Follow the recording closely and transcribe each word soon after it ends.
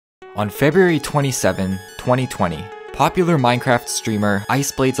On February 27, 2020, popular Minecraft streamer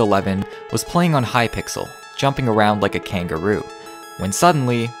IceBlades11 was playing on Hypixel, jumping around like a kangaroo, when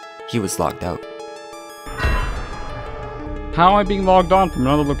suddenly, he was logged out. How am I being logged on from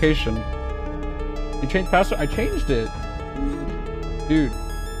another location? You changed password? I changed it. Dude.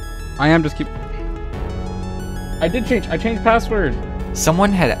 I changed password.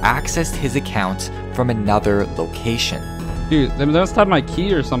 Someone had accessed his account from another location. Dude, they must have my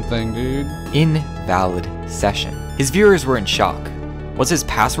key or something, dude. Invalid session. His viewers were in shock. Was his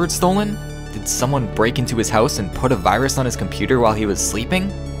password stolen? Did someone break into his house and put a virus on his computer while he was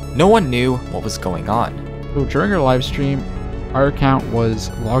sleeping? No one knew what was going on. So during our live stream, our account was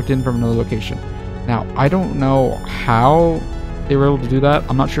logged in from another location. Now, I don't know how they were able to do that.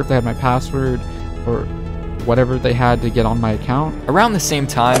 I'm not sure if they had my password or whatever they had to get on my account. Around the same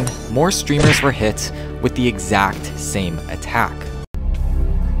time, more streamers were hit with the exact same attack.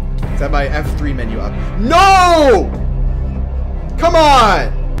 Set my F3 menu up. No! Come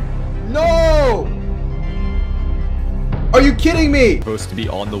on! No! Are you kidding me? It's supposed to be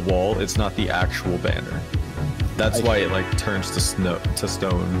on the wall, it's not the actual banner. That's why it like turns to stone.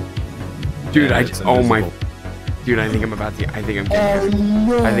 Dude, dude, I think I'm about to. I think I'm getting hacked.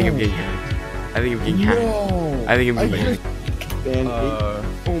 No. I think I'm getting hacked. I think I'm getting hacked. No. I think I'm getting hacked. And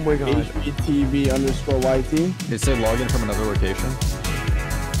Oh my god. HBTV_YT. It said login from another location.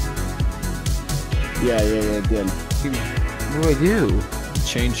 Yeah, it did. Dude, what do I do?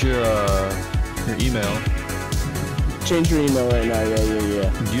 Change your email. Change your email right now. Yeah.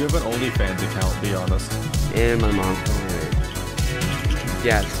 Do you have an OnlyFans account? Be honest. And my mom's phone.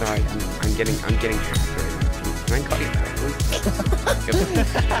 Yeah, so I'm getting hacked right now. Can I call you back, please?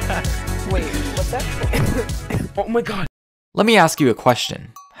 Wait, what's that? Oh my god. Let me ask you a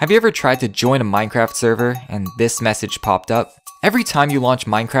question. Have you ever tried to join a Minecraft server and this message popped up? Every time you launch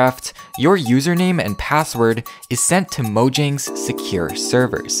Minecraft, your username and password is sent to Mojang's secure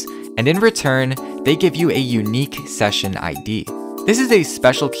servers, and in return, they give you a unique session ID. This is a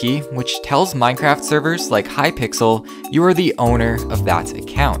special key which tells Minecraft servers like Hypixel you are the owner of that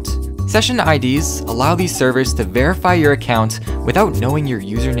account. Session IDs allow these servers to verify your account without knowing your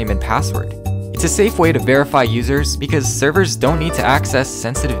username and password. It's a safe way to verify users because servers don't need to access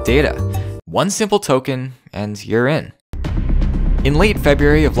sensitive data. One simple token and you're in. In late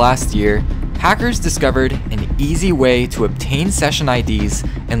February of last year, hackers discovered an easy way to obtain session IDs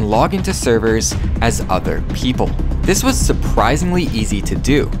and log into servers as other people. This was surprisingly easy to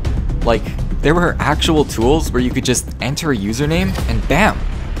do. Like, there were actual tools where you could just enter a username and bam,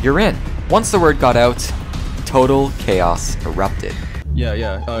 you're in. Once the word got out, total chaos erupted.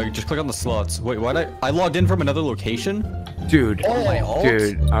 Yeah. Just click on the slots. Wait, I logged in from another location? Dude. Oh, my alt?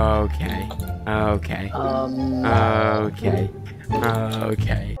 Dude.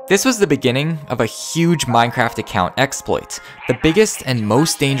 Okay. This was the beginning of a huge Minecraft account exploit, the biggest and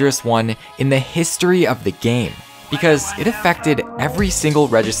most dangerous one in the history of the game, because it affected every single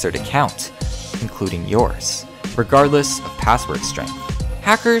registered account, including yours, regardless of password strength.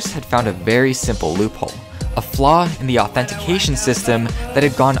 Hackers had found a very simple loophole, a flaw in the authentication system that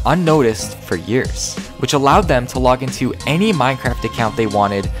had gone unnoticed for years, which allowed them to log into any Minecraft account they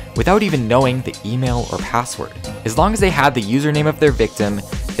wanted without even knowing the email or password. As long as they had the username of their victim,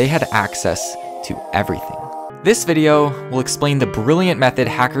 they had access to everything. This video will explain the brilliant method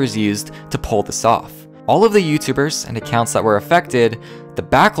hackers used to pull this off, all of the YouTubers and accounts that were affected, the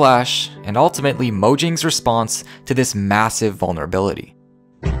backlash, and ultimately Mojang's response to this massive vulnerability.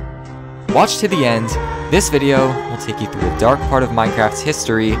 Watch to the end. This video will take you through a dark part of Minecraft's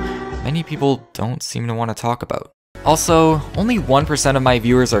history many people don't seem to want to talk about. Also, only 1% of my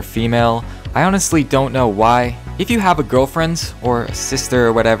viewers are female. I honestly don't know why. If you have a girlfriend or a sister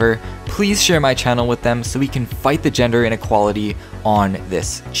or whatever, please share my channel with them so we can fight the gender inequality on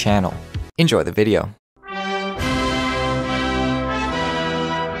this channel. Enjoy the video.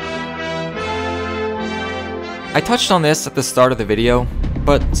 I touched on this at the start of the video,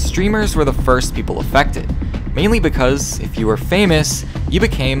 but streamers were the first people affected, mainly because if you were famous, you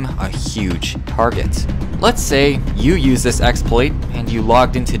became a huge target. Let's say you use this exploit and you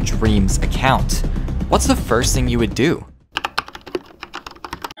logged into Dream's account. What's the first thing you would do?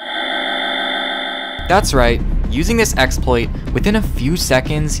 That's right, using this exploit, within a few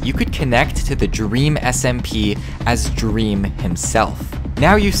seconds, you could connect to the Dream SMP as Dream himself.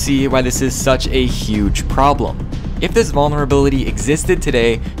 Now you see why this is such a huge problem. If this vulnerability existed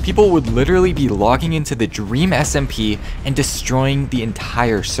today, people would literally be logging into the Dream SMP and destroying the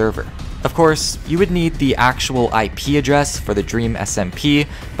entire server. Of course, you would need the actual IP address for the Dream SMP,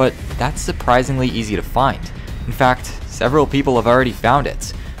 but that's surprisingly easy to find. In fact, several people have already found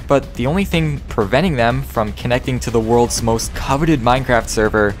it. but the only thing preventing them from connecting to the world's most coveted Minecraft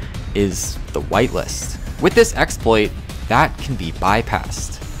server is the whitelist. With this exploit, that can be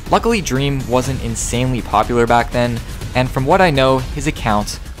bypassed. Luckily, Dream wasn't insanely popular back then, and from what I know, his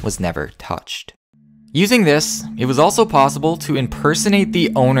account was never touched. Using this, it was also possible to impersonate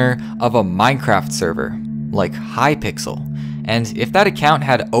the owner of a Minecraft server, like Hypixel, and if that account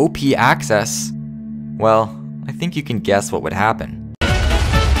had OP access, well, I think you can guess what would happen.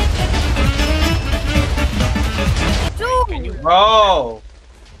 Dude! Bro!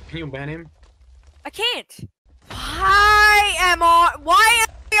 Can you ban him? I can't! Why am I? Why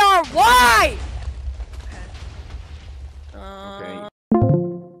am I? Why? Okay.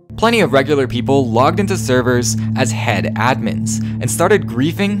 Plenty of regular people logged into servers as head admins and started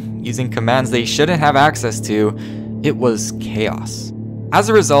griefing using commands they shouldn't have access to. It was chaos. As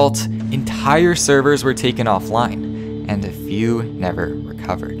a result, entire servers were taken offline, and a few never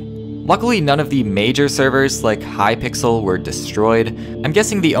recovered. Luckily, none of the major servers like Hypixel were destroyed. I'm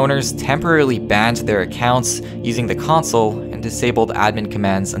guessing the owners temporarily banned their accounts using the console and disabled admin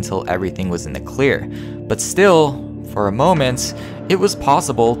commands until everything was in the clear. But still, for a moment, it was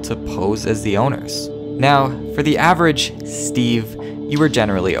possible to pose as the owners. Now, for the average Steve, you were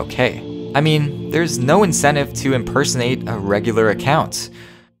generally okay. I mean, there's no incentive to impersonate a regular account.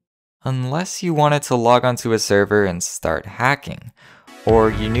 Unless you wanted to log onto a server and start hacking.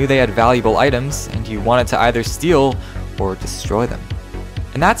 Or you knew they had valuable items and you wanted to either steal or destroy them.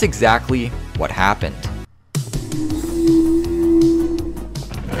 And that's exactly what happened.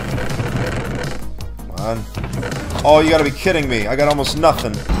 Come on. Oh, you gotta be kidding me. I got almost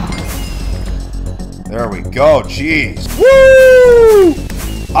nothing. There we go, jeez. Woo!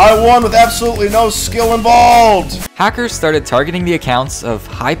 I won with absolutely no skill involved! Hackers started targeting the accounts of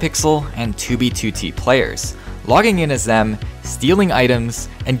Hypixel and 2B2T players, logging in as them, stealing items,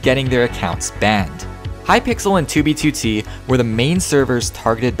 and getting their accounts banned. Hypixel and 2B2T were the main servers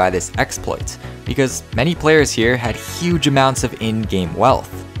targeted by this exploit, because many players here had huge amounts of in-game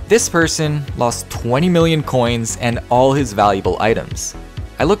wealth. This person lost 20 million coins and all his valuable items.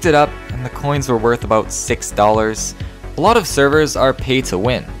 I looked it up, and the coins were worth about $6. A lot of servers are pay to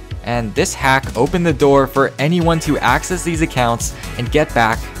win, and this hack opened the door for anyone to access these accounts and get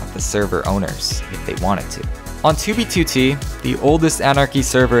back at the server owners if they wanted to. On 2B2T, the oldest anarchy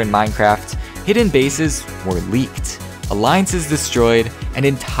server in Minecraft, hidden bases were leaked, alliances destroyed, and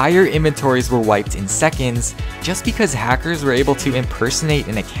entire inventories were wiped in seconds just because hackers were able to impersonate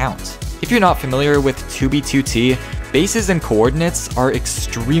an account. If you're not familiar with 2B2T, bases and coordinates are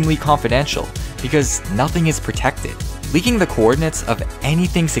extremely confidential because nothing is protected. Leaking the coordinates of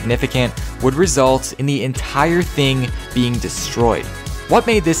anything significant would result in the entire thing being destroyed. What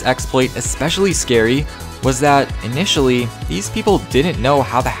made this exploit especially scary was that initially, these people didn't know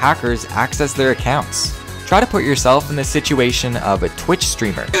how the hackers accessed their accounts. Try to put yourself in the situation of a Twitch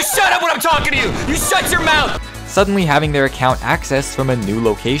streamer. You shut up when I'm talking to you! You shut your mouth! Suddenly having their account accessed from a new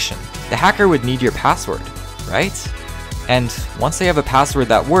location. The hacker would need your password, right? And once they have a password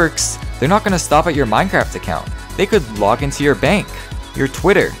that works, they're not going to stop at your Minecraft account. They could log into your bank, your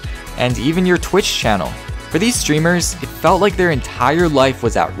Twitter, and even your Twitch channel. For these streamers, it felt like their entire life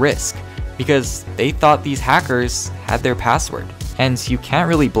was at risk because they thought these hackers had their password. And you can't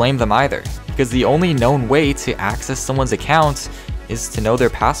really blame them either, because the only known way to access someone's account is to know their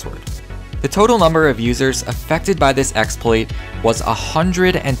password. The total number of users affected by this exploit was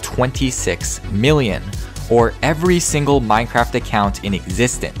 126 million, or every single Minecraft account in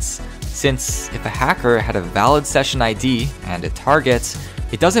existence. Since if a hacker had a valid session ID and a target,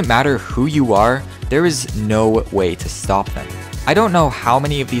 it doesn't matter who you are, there is no way to stop them. I don't know how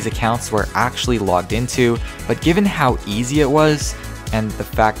many of these accounts were actually logged into, but given how easy it was, and the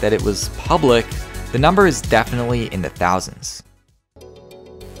fact that it was public, the number is definitely in the thousands.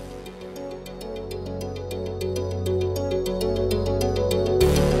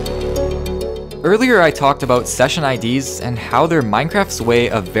 Earlier I talked about session IDs and how they're Minecraft's way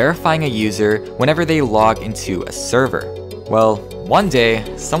of verifying a user whenever they log into a server. Well, one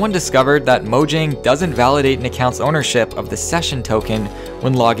day, someone discovered that Mojang doesn't validate an account's ownership of the session token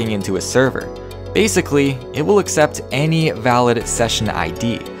when logging into a server. Basically, it will accept any valid session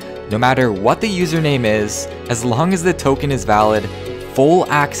ID. No matter what the username is, as long as the token is valid, full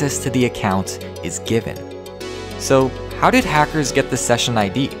access to the account is given. So, how did hackers get the session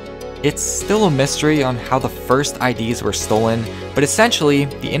ID? It's still a mystery on how the first IDs were stolen, but essentially,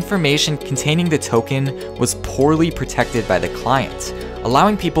 the information containing the token was poorly protected by the client,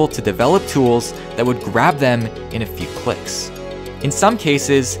 allowing people to develop tools that would grab them in a few clicks. In some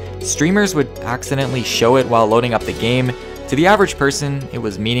cases, streamers would accidentally show it while loading up the game, To the average person, it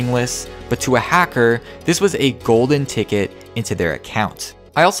was meaningless, but to a hacker, this was a golden ticket into their account.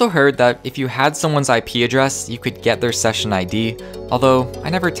 I also heard that if you had someone's IP address, you could get their session ID, although I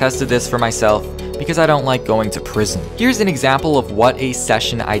never tested this for myself because I don't like going to prison. Here's an example of what a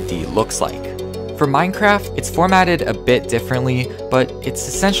session ID looks like. For Minecraft, it's formatted a bit differently, but it's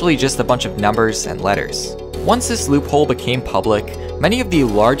essentially just a bunch of numbers and letters. Once this loophole became public, many of the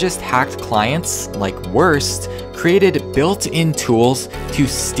largest hacked clients, like Worst, created built-in tools to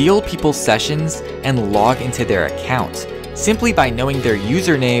steal people's sessions and log into their account, simply by knowing their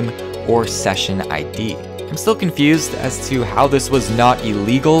username or session ID. I'm still confused as to how this was not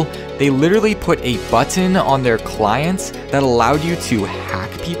illegal. They literally put a button on their client that allowed you to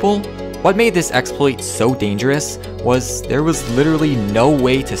hack people. What made this exploit so dangerous was there was literally no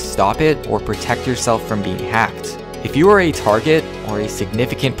way to stop it or protect yourself from being hacked. If you were a target or a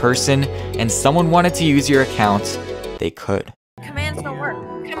significant person and someone wanted to use your account, they could. Commands don't work.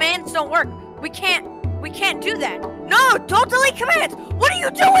 Commands don't work. We can't do that. No, don't delete commands. What are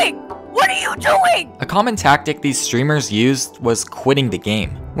you doing? What are you doing? A common tactic these streamers used was quitting the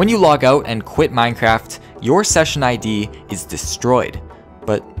game. When you log out and quit Minecraft, your session ID is destroyed.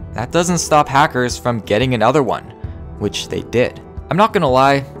 But that doesn't stop hackers from getting another one, which they did. I'm not gonna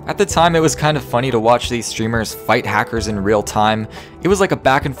lie, at the time it was kind of funny to watch these streamers fight hackers in real time. It was like a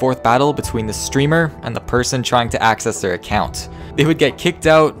back and forth battle between the streamer and the person trying to access their account. They would get kicked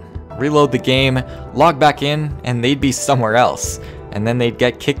out, reload the game, log back in, and they'd be somewhere else. And then they'd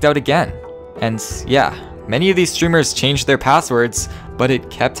get kicked out again. And yeah, many of these streamers changed their passwords, but it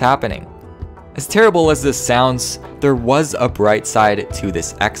kept happening. As terrible as this sounds, there was a bright side to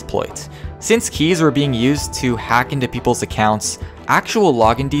this exploit. Since keys were being used to hack into people's accounts, actual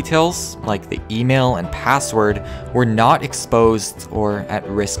login details, like the email and password, were not exposed or at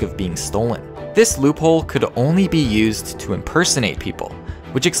risk of being stolen. This loophole could only be used to impersonate people,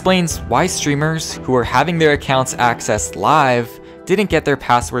 which explains why streamers who are having their accounts accessed live didn't get their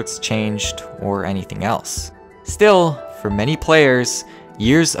passwords changed or anything else. Still, for many players,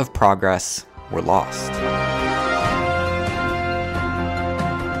 years of progress were lost.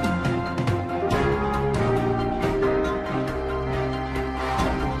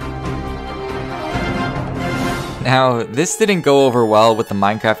 Now, this didn't go over well with the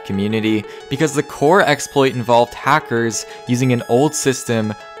Minecraft community because the core exploit involved hackers using an old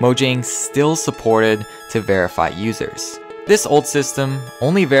system Mojang still supported to verify users. This old system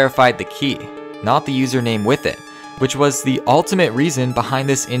only verified the key, not the username with it, which was the ultimate reason behind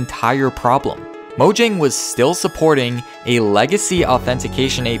this entire problem. Mojang was still supporting a legacy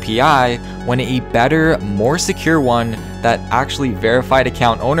authentication API when a better, more secure one that actually verified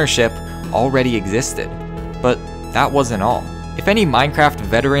account ownership already existed. But that wasn't all. If any Minecraft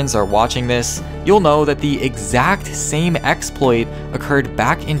veterans are watching this, you'll know that the exact same exploit occurred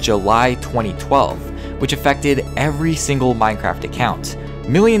back in July 2012, which affected every single Minecraft account.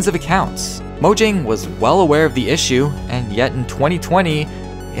 Millions of accounts. Mojang was well aware of the issue, and yet in 2020,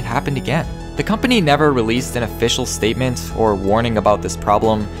 it happened again. The company never released an official statement or warning about this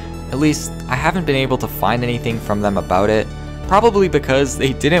problem. At least, I haven't been able to find anything from them about it. Probably because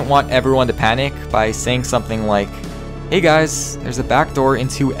they didn't want everyone to panic by saying something like, "Hey guys, there's a backdoor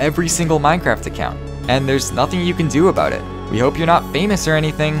into every single Minecraft account, and there's nothing you can do about it. We hope you're not famous or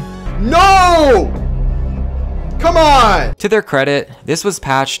anything." No! Come on! To their credit, this was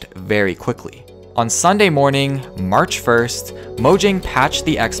patched very quickly. On Sunday morning, March 1st, Mojang patched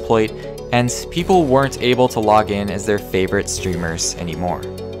the exploit, and people weren't able to log in as their favorite streamers anymore.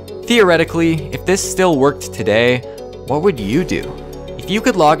 Theoretically, if this still worked today, what would you do? If you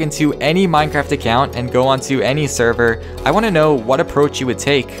could log into any Minecraft account and go onto any server, I want to know what approach you would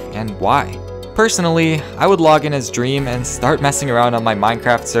take and why. Personally, I would log in as Dream and start messing around on my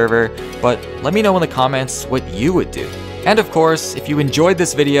Minecraft server, but let me know in the comments what you would do. And of course, if you enjoyed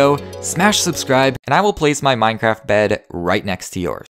this video, smash subscribe and I will place my Minecraft bed right next to yours.